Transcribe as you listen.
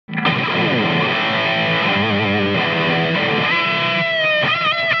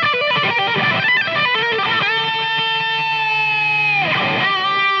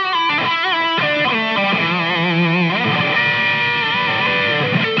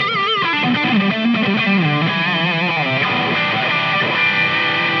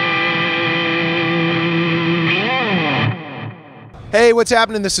Hey, what's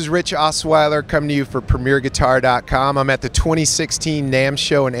happening? This is Rich Osweiler coming to you for PremierGuitar.com. I'm at the 2016 NAMM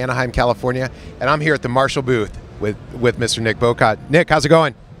show in Anaheim, California, and I'm here at the Marshall booth with Mr. Nick Bocott. Nick, how's it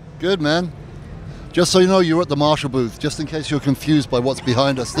going? Good, man. Just so you know, you're at the Marshall booth, just in case you're confused by what's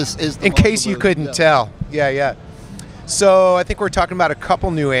behind us. This is the In case you couldn't tell. Yeah. So I think we're talking about a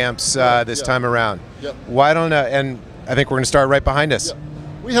couple new amps this time around. Yep. Why don't and I think we're going to start right behind us. Yep.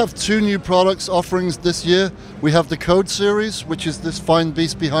 We have two new products offerings this year. We have the Code series, which is this fine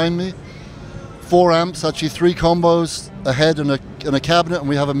beast behind me. 4 amps, actually 3 combos, a head and a cabinet, and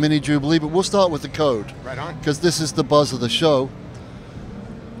we have a mini Jubilee, but we'll start with the Code. Right on. Because this is the buzz of the show.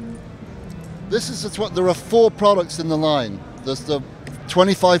 There are 4 products in the line. There's the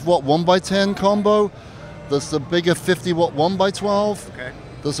 25 watt 1x10 combo. There's the bigger 50 watt 1x12. Okay.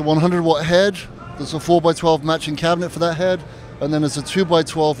 There's a 100 watt head. There's a 4x12 matching cabinet for that head. And then there's a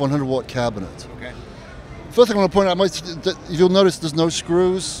 2x12 100 watt cabinet. Okay. First thing I want to point out, you'll notice there's no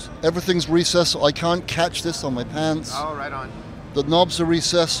screws. Everything's recessed, so I can't catch this on my pants. Oh, right on. The knobs are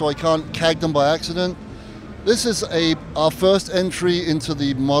recessed, so I can't cag them by accident. This is our first entry into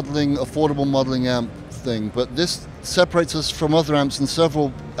the affordable modeling amp thing, but this separates us from other amps in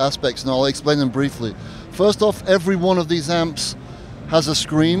several aspects, and I'll explain them briefly. First off, every one of these amps has a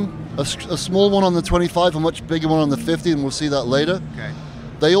screen, a small one on the 25, a much bigger one on the 50, and we'll see that later. Okay.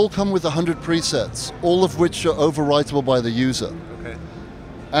 They all come with 100 presets, all of which are overwritable by the user. Okay.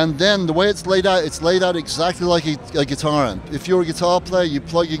 And then the way it's laid out exactly like a guitar amp. If you're a guitar player, you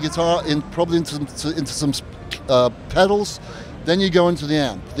plug your guitar in probably into some pedals, then you go into the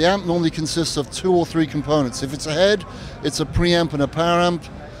amp. The amp normally consists of 2 or 3 components. If it's a head, it's a preamp and a power amp.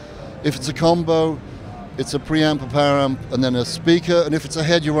 If it's a combo, it's a preamp, a power amp, and then a speaker. And if it's a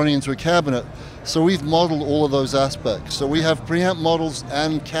head, you're running into a cabinet. So we've modeled all of those aspects. So we have preamp models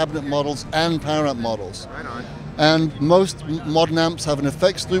and cabinet models and power amp models. Right on. And most modern amps have an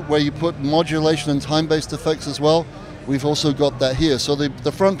effects loop where you put modulation and time-based effects as well. We've also got that here. So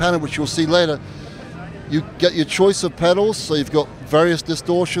the front panel, which you'll see later, you get your choice of pedals. So you've got various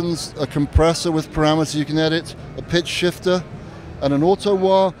distortions, a compressor with parameters you can edit, a pitch shifter, and an auto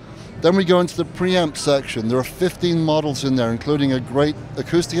wah. Then we go into the preamp section. There are 15 models in there, including a great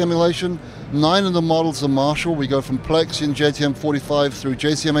acoustic emulation. 9 of the models are Marshall. We go from Plexi and JTM 45 through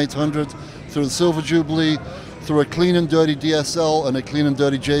JCM 800, through the Silver Jubilee, through a clean and dirty DSL and a clean and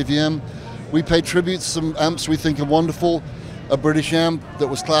dirty JVM. We pay tribute to some amps we think are wonderful. A British amp that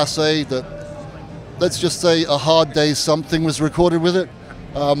was Class A that, let's just say, A Hard Day's Something was recorded with it.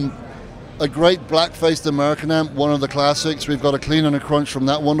 A great black-faced American amp, one of the classics. We've got a clean and a crunch from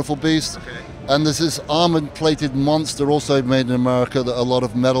that wonderful beast. Okay. And there's this armored-plated monster also made in America that a lot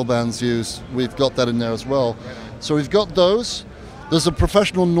of metal bands use. We've got that in there as well. So we've got those. There's a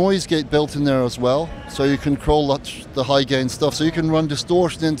professional noise gate built in there as well, so you can control the high-gain stuff. So you can run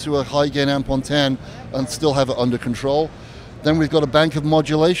distortion into a high-gain amp on 10 and still have it under control. Then we've got a bank of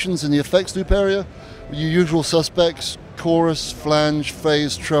modulations in the effects loop area. Your usual suspects: chorus, flange,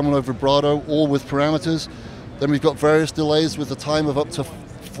 phase, tremolo, vibrato, all with parameters. Then we've got various delays with a time of up to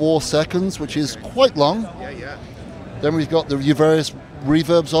 4 seconds, which is quite long. Yeah. Then we've got your various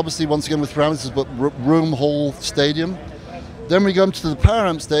reverbs, obviously, once again with parameters, but room, hall, stadium. Then we go into the power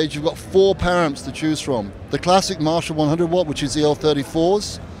amp stage. You've got 4 power amps to choose from. The classic Marshall 100 watt, which is the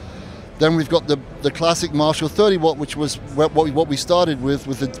L34s. Then we've got the classic Marshall 30 watt, which was what we started with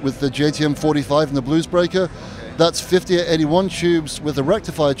the JTM 45 and the Blues Breaker. That's 5881 tubes with a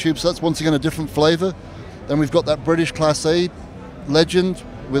rectifier tube, so that's once again a different flavor. Then we've got that British Class A Legend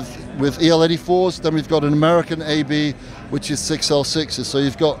with EL84s. Then we've got an American AB, which is 6L6s. So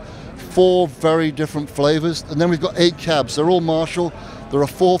you've got 4 very different flavors. And then we've got 8 cabs. They're all Marshall. There are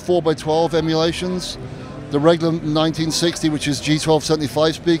 4 4x12 emulations. The regular 1960, which is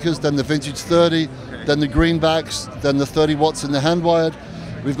G1275 speakers, then the vintage 30, then the greenbacks, then the 30 watts in the hand-wired.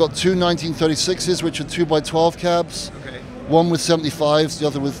 We've got 2 1936s, which are 2x12 cabs. Okay. One with 75s, the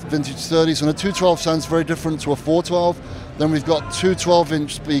other with vintage 30s. And a 212 sounds very different to a 412. Then we've got 2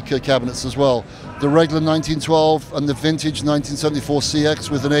 12-inch speaker cabinets as well. The regular 1912 and the vintage 1974 CX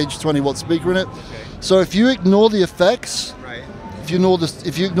with an Age 20-watt speaker in it. Okay. So if you ignore the effects, if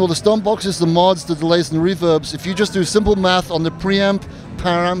you ignore the stomp boxes, the mods, the delays, and the reverbs, if you just do simple math on the preamp,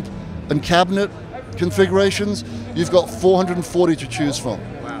 power amp, and cabinet configurations, you've got 440 to choose from.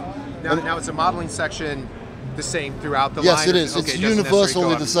 Wow. Now is the modeling section the same throughout the line? Yes, it is. Okay, it's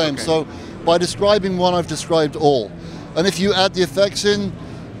universally the same. Okay. So by describing one, I've described all. And if you add the effects in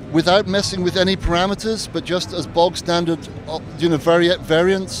without messing with any parameters, but just as bog standard,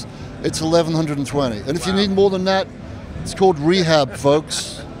 variants, it's 1120. And if you need more than that, it's called rehab,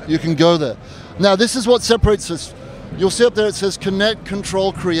 folks. You can go there. Now, this is what separates us You'll see up there it says Connect,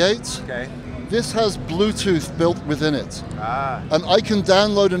 Control, Create. Okay. This has Bluetooth built within it. Ah. And I can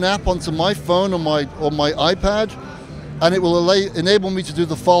download an app onto my phone or my iPad, and it will enable me to do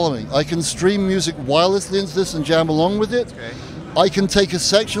the following. I can stream music wirelessly into this and jam along with it. Okay. I can take a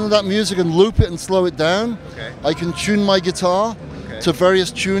section of that music and loop it and slow it down. Okay. I can tune my guitar to various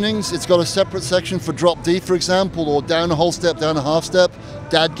tunings. It's got a separate section for drop D, for example, or down a whole step, down a half step,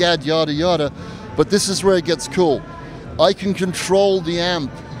 dad, gad, yada, yada. But this is where it gets cool. I can control the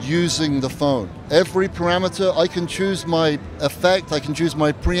amp using the phone. Every parameter, I can choose my effect, I can choose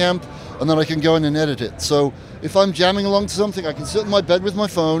my preamp, and then I can go in and edit it. So if I'm jamming along to something, I can sit in my bed with my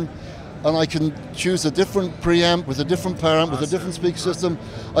phone, and I can choose a different preamp with a different power amp with a different speaker system.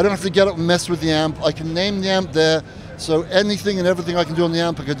 I don't have to get up and mess with the amp. I can name the amp there. So anything and everything I can do on the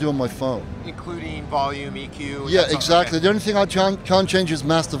amp, I can do on my phone. Including volume, EQ? Yeah, exactly. The only thing I can't change is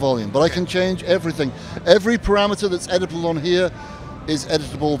master volume, but I can change everything. Every parameter that's editable on here is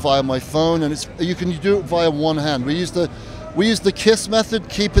editable via my phone, and you can do it via one hand. We use the KISS method,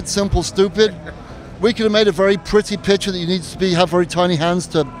 keep it simple, stupid. We could have made a very pretty picture that you need to have very tiny hands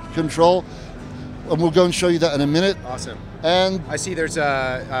to control, and we'll go and show you that in a minute. Awesome. And I see there's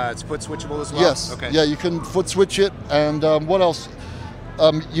it's foot switchable as well. Yes. Okay. Yeah, you can foot switch it, and what else?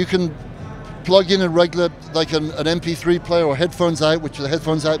 You can plug in a regular, like an MP3 player or headphones out, which the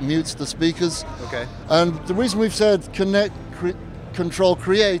headphones out mutes the speakers. Okay. And the reason we've said Connect, Control,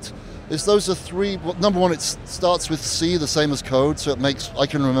 Create is those are three. Well, number one, it starts with C, the same as code, so it makes I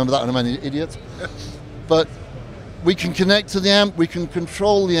can remember that, and I'm an idiot. But we can connect to the amp, we can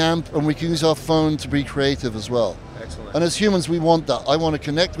control the amp, and we can use our phone to be creative as well. Excellent. And as humans, we want that. I want to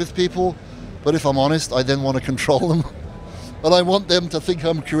connect with people, but if I'm honest, I then want to control them. And I want them to think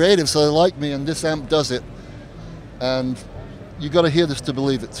I'm creative, so they like me, and this amp does it. And you got to hear this to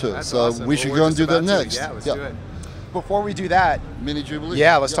believe it too. That's so awesome. we should go and do that next. Yeah, let's do it. Before we do that, Mini Jubilee.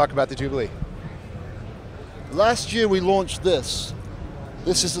 Yeah, let's talk about the Jubilee. Last year we launched this.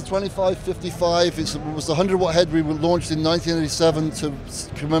 This is the 2555. It was the 100-watt head we launched in 1987 to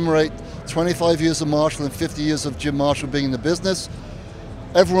commemorate 25 years of Marshall and 50 years of Jim Marshall being in the business.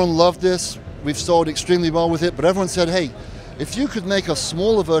 Everyone loved this. We've sold extremely well with it, but everyone said, hey, if you could make a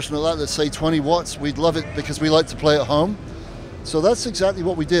smaller version of that, let's say 20 watts, we'd love it because we like to play at home. So that's exactly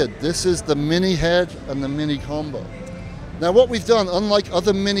what we did. This is the mini head and the mini combo. Now what we've done, unlike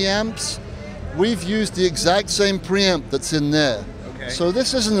other mini amps, we've used the exact same preamp that's in there. Okay. So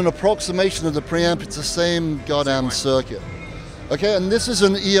this isn't an approximation of the preamp, it's the same goddamn circuit. Okay, and this is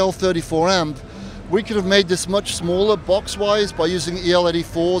an EL34 amp. We could have made this much smaller box-wise by using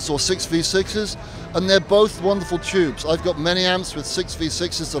EL84s or 6V6s, and they're both wonderful tubes. I've got many amps with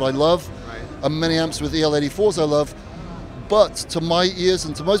 6V6s that I love, and many amps with EL84s I love, but to my ears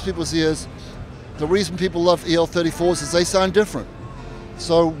and to most people's ears, the reason people love EL34s is they sound different.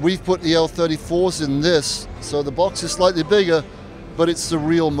 So we've put EL34s in this, so the box is slightly bigger, but it's the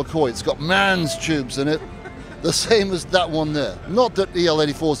real McCoy. It's got man's tubes in it, the same as that one there. Not that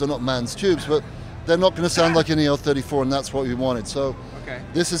EL84s are not man's tubes, but they're not going to sound like an EL34, and that's what we wanted. So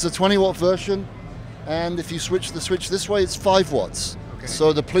this is a 20-watt version, and if you switch the switch this way, it's 5 watts. Okay.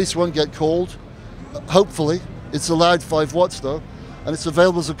 So the police won't get called, hopefully. It's allowed 5 watts though, and it's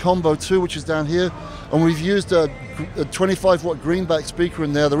available as a combo too, which is down here. And we've used a 25-watt greenback speaker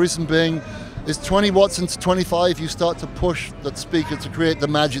in there. The reason being is 20 watts into 25, you start to push that speaker to create the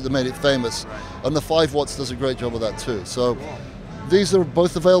magic that made it famous. And the 5 watts does a great job of that too. So these are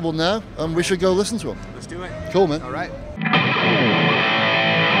both available now, and we should go listen to them. Let's do it. Cool, man. All right.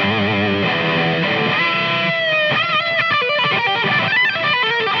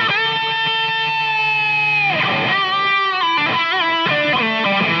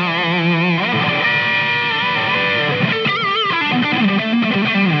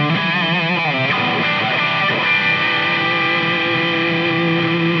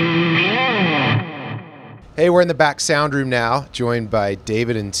 Hey, we're in the back sound room now, joined by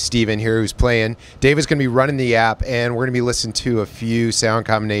David and Steven here who's playing. David's going to be running the app, and we're going to be listening to a few sound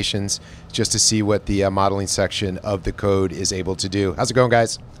combinations just to see what the modeling section of the code is able to do. How's it going,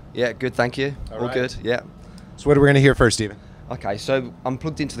 guys? Yeah, good, thank you. All right. good, yeah. So what are we going to hear first, Steven? Okay, so I'm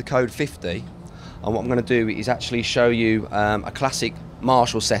plugged into the code 50, and what I'm going to do is actually show you a classic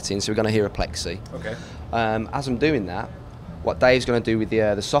Marshall setting, so we're going to hear a plexi. Okay. As I'm doing that, what Dave's going to do with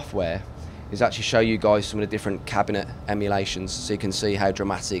the software is actually show you guys some of the different cabinet emulations so you can see how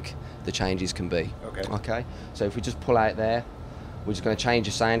dramatic the changes can be. Okay. Okay, so if we just pull out there, we're just going to change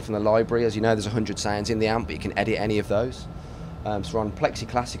a sound from the library. As you know, there's 100 sounds in the amp, but you can edit any of those. So we're on Plexi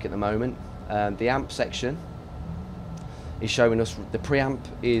Classic at the moment. The amp section is showing us the preamp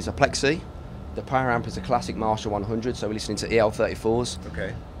is a Plexi, The power amp is a classic Marshall 100, so we're listening to EL34s.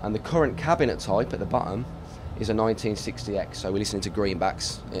 Okay. And the current cabinet type at the bottom is a 1960X, so we're listening to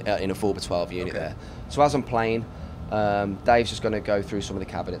greenbacks in a 4x12 unit there. So as I'm playing, Dave's just going to go through some of the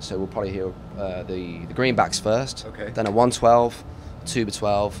cabinets, so we'll probably hear the greenbacks first, then a 112,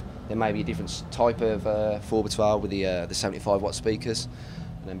 2x12, then maybe a different type of 4x12 with the 75 watt speakers,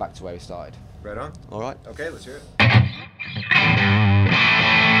 and then back to where we started. Right on. All right. Okay, let's hear it.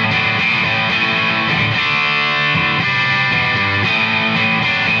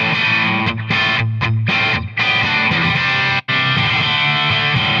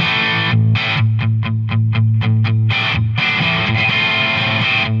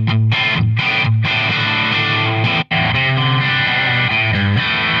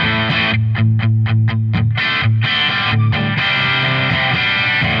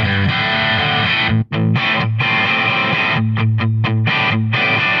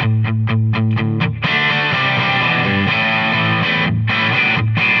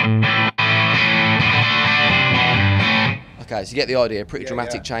 Okay, so you get the idea, pretty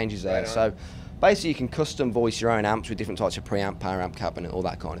dramatic changes there. So basically you can custom voice your own amps with different types of preamp, power amp, cabinet, all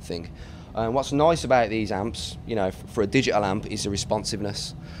that kind of thing. What's nice about these amps, you know, for a digital amp is the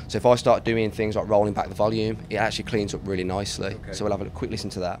responsiveness. So if I start doing things like rolling back the volume, it actually cleans up really nicely. So we'll have a quick listen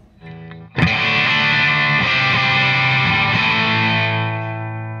to that.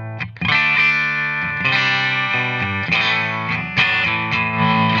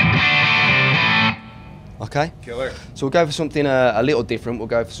 Okay. Killer. So we'll go for something a little different. We'll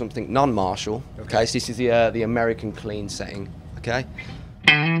go for something non-Marshall. Okay. So this is the American clean setting. Okay.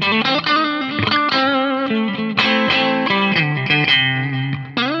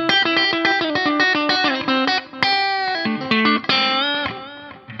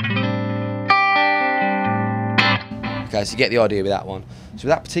 Okay, so you get the idea with that one. So with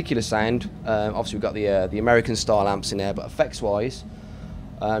that particular sound, obviously we've got the American style amps in there, but effects-wise,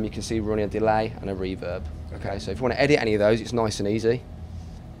 you can see we're running a delay and a reverb. Okay, so if you want to edit any of those, it's nice and easy. You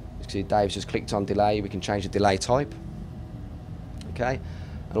can see Dave's just clicked on delay. We can change the delay type. Okay,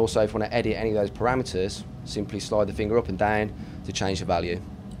 and also if you want to edit any of those parameters, simply slide the finger up and down to change the value.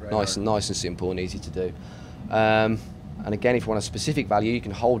 Nice and simple and easy to do. And again, if you want a specific value, you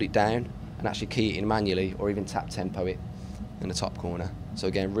can hold it down and actually key it in manually, or even tap tempo it in the top corner. So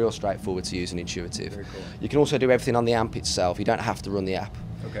again, real straightforward to use and intuitive. Very cool. You can also do everything on the amp itself. You don't have to run the app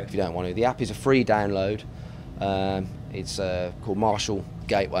if you don't want to. The app is a free download. It's called Marshall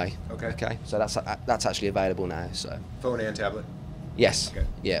Gateway. Okay. So that's actually available now. So phone and tablet. Yes.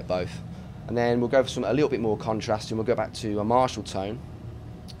 Yeah, both. And then we'll go for some a little bit more contrast, and we'll go back to a Marshall tone.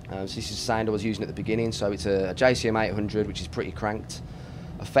 So this is the sound I was using at the beginning. So it's a JCM 800, which is pretty cranked.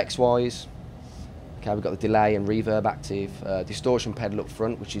 Effects-wise, okay, we've got the delay and reverb active, distortion pedal up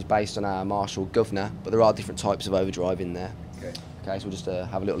front, which is based on our Marshall Governor, but there are different types of overdrive in there. Okay, so we'll just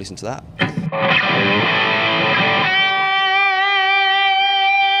have a little listen to that.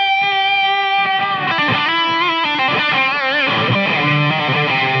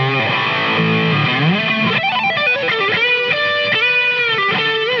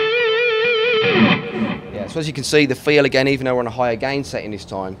 So as you can see, the feel again, even though we're on a higher gain setting this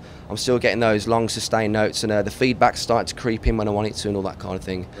time, I'm still getting those long sustained notes, and the feedback's starting to creep in when I want it to, and all that kind of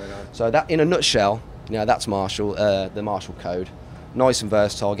thing. So that, in a nutshell, you know, that's Marshall, the Marshall code. Nice and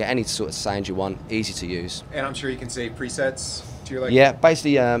versatile, get any sort of sound you want, easy to use. And I'm sure you can save presets to your liking? Yeah,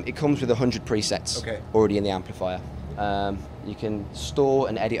 basically it comes with 100 presets already in the amplifier. You can store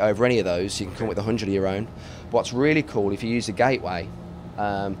and edit over any of those, so you can come with 100 of your own. What's really cool, if you use the Gateway,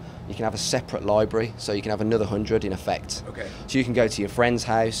 you can have a separate library, so you can have another 100 in effect. So you can go to your friend's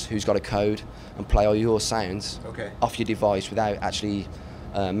house who's got a code and play all your sounds off your device without actually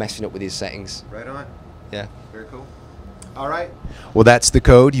messing up with his settings. Right on. Yeah. Very cool. All right. Well, that's the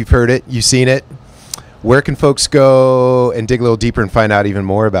code. You've heard it. You've seen it. Where can folks go and dig a little deeper and find out even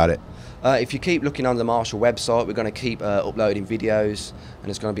more about it? If you keep looking on the Marshall website, we're going to keep uploading videos, and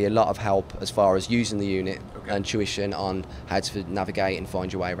there's going to be a lot of help as far as using the unit and tuition on how to navigate and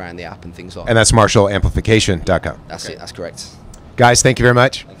find your way around the app and things like that. And that's MarshallAmplification.com. That's it, that's correct. Guys, thank you very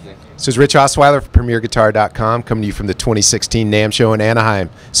much. Thank you. This is Rich Osweiler from PremierGuitar.com, coming to you from the 2016 NAMM show in Anaheim.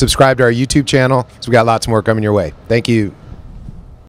 Subscribe to our YouTube channel, so we got lots more coming your way. Thank you.